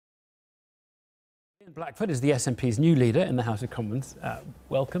Ian Blackford is the SNP's new leader in the House of Commons.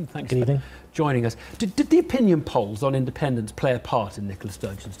 Welcome, thanks for joining us. Did the opinion polls on independence play a part in Nicola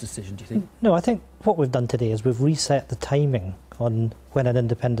Sturgeon's decision, do you think? No, I think what we've done today is we've reset the timing on when an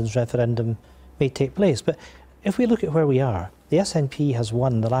independence referendum may take place. But if we look at where we are, the SNP has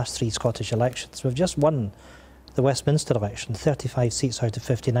won the last 3 Scottish elections. We've just won the Westminster election, 35 seats out of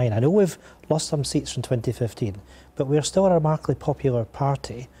 59. I know we've lost some seats from 2015, but we're still a remarkably popular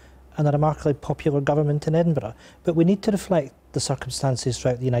party and a remarkably popular government in Edinburgh. But we need to reflect the circumstances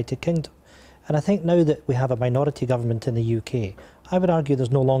throughout the United Kingdom. And I think now that we have a minority government in the UK, I would argue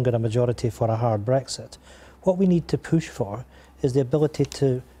there's no longer a majority for a hard Brexit. What we need to push for is the ability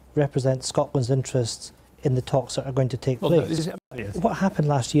to represent Scotland's interests in the talks that are going to take place. Yes. What happened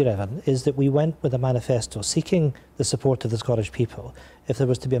last year, Evan, is that we went with a manifesto seeking the support of the Scottish people. If there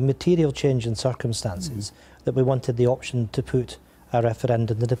was to be a material change in circumstances, that we wanted the option to put a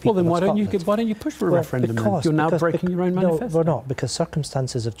referendum to the people of Scotland. Well, then why don't you push for a referendum? You're now breaking your own manifesto. No, we're not, because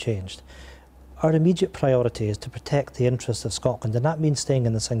circumstances have changed. Our immediate priority is to protect the interests of Scotland, and that means staying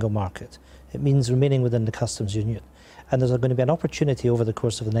in the single market. It means remaining within the customs union. And there's going to be an opportunity over the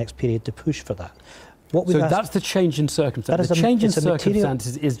course of the next period to push for that. So that's the change in circumstances. The change in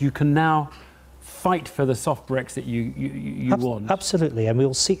circumstances is you can now fight for the soft Brexit you want. Absolutely, and we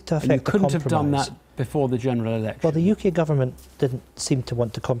will seek to affect the compromise. You couldn't have done that before the general election. Well, the UK government didn't seem to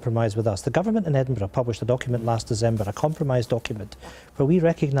want to compromise with us. The government in Edinburgh published a document last December, a compromise document, where we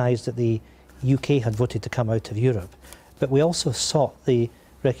recognised that the UK had voted to come out of Europe, but we also sought the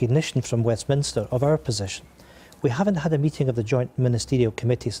recognition from Westminster of our position. We haven't had a meeting of the Joint Ministerial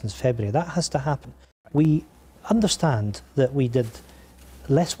Committee since February. That has to happen. We understand that we did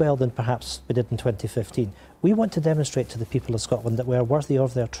less well than perhaps we did in 2015. We want to demonstrate to the people of Scotland that we are worthy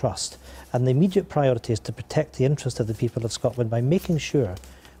of their trust, and the immediate priority is to protect the interest of the people of Scotland by making sure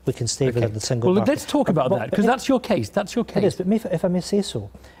we can stay within the single market. Well, let's talk about that, because that's your case. That's your case. It is, but if I may say so,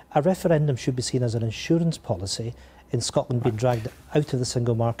 a referendum should be seen as an insurance policy in Scotland being dragged out of the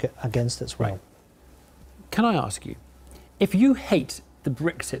single market against its will. Right. Can I ask you, if you hate the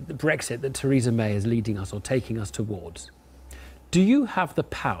Brexit that Theresa May is leading us or taking us towards, do you have the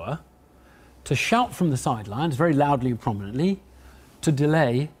power to shout from the sidelines very loudly and prominently to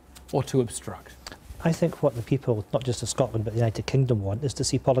delay or to obstruct? I think what the people, not just of Scotland but the United Kingdom, want is to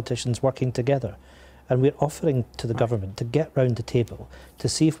see politicians working together. And we're offering to the government to get round the table to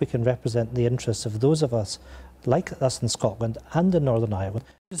see if we can represent the interests of those of us like us in Scotland and in Northern Ireland.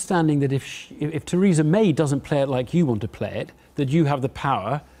 Understanding that if Theresa May doesn't play it like you want to play it, that you have the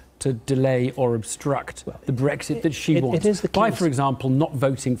power to delay or obstruct the Brexit that she wants. It is the case. By, for example, not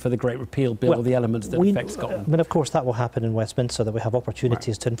voting for the Great Repeal Bill or the elements that affect Scotland. I mean, of course, that will happen in Westminster, that we have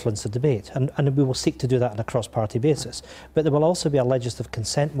opportunities to influence the debate, and we will seek to do that on a cross-party basis. But there will also be a legislative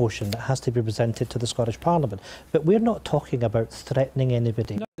consent motion that has to be presented to the Scottish Parliament. But we're not talking about threatening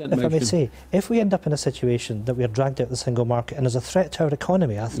anybody. If I may say, if we end up in a situation that we are dragged out of the single market and there's a threat to our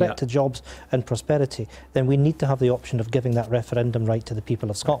economy, a threat to jobs and prosperity, then we need to have the option of giving that referendum right to the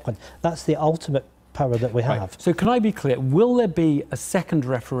people of Scotland. That's the ultimate power that we have. Right. So can I be clear, will there be a second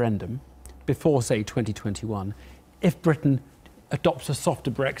referendum before, say, 2021 if Britain adopts a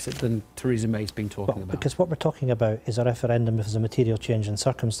softer Brexit than Theresa May's been talking about? Because what we're talking about is a referendum if there's a material change in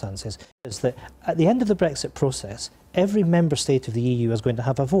circumstances. Is that at the end of the Brexit process, every member state of the EU is going to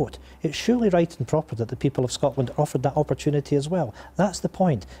have a vote. It's surely right and proper that the people of Scotland are offered that opportunity as well. That's the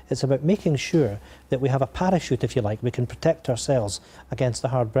point. It's about making sure that we have a parachute, if you like, we can protect ourselves against a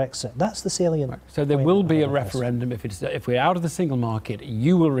hard Brexit. That's the salient point. So there will be a referendum if we're out of the single market.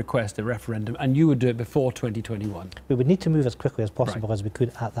 You will request a referendum and you would do it before 2021. We would need to move as quickly as possible as we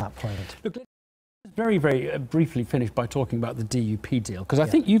could at that point. Look, let's very, very briefly finish by talking about the DUP deal, because I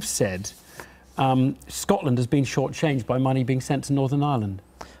think you've said Scotland has been shortchanged by money being sent to Northern Ireland.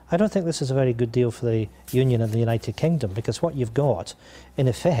 I don't think this is a very good deal for the Union and the United Kingdom, because what you've got, in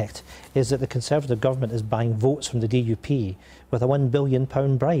effect, is that the Conservative government is buying votes from the DUP with a £1 billion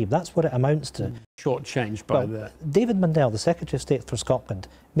bribe. That's what it amounts to. Shortchanged by David Mundell, the Secretary of State for Scotland,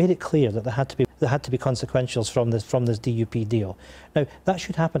 made it clear that there had to be consequentials from this DUP deal. Now, that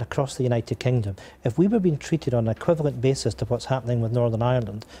should happen across the United Kingdom. If we were being treated on an equivalent basis to what's happening with Northern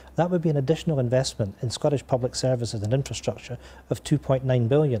Ireland, that would be an additional investment in Scottish public services and infrastructure of £2.9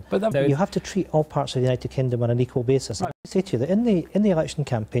 billion. But you have to treat all parts of the United Kingdom on an equal basis. Right. I say to you that in the election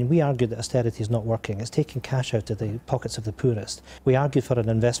campaign, we argued that austerity is not working. It's taking cash out of the pockets of the poorest. We argued for an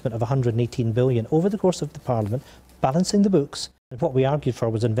investment of £118 billion over the course of the Parliament, balancing the books. And what we argued for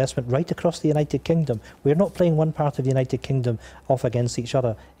was investment right across the United Kingdom. We're not playing one part of the United Kingdom off against each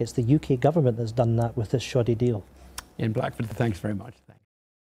other. It's the UK government that's done that with this shoddy deal. Ian Blackford, thanks very much. Thanks.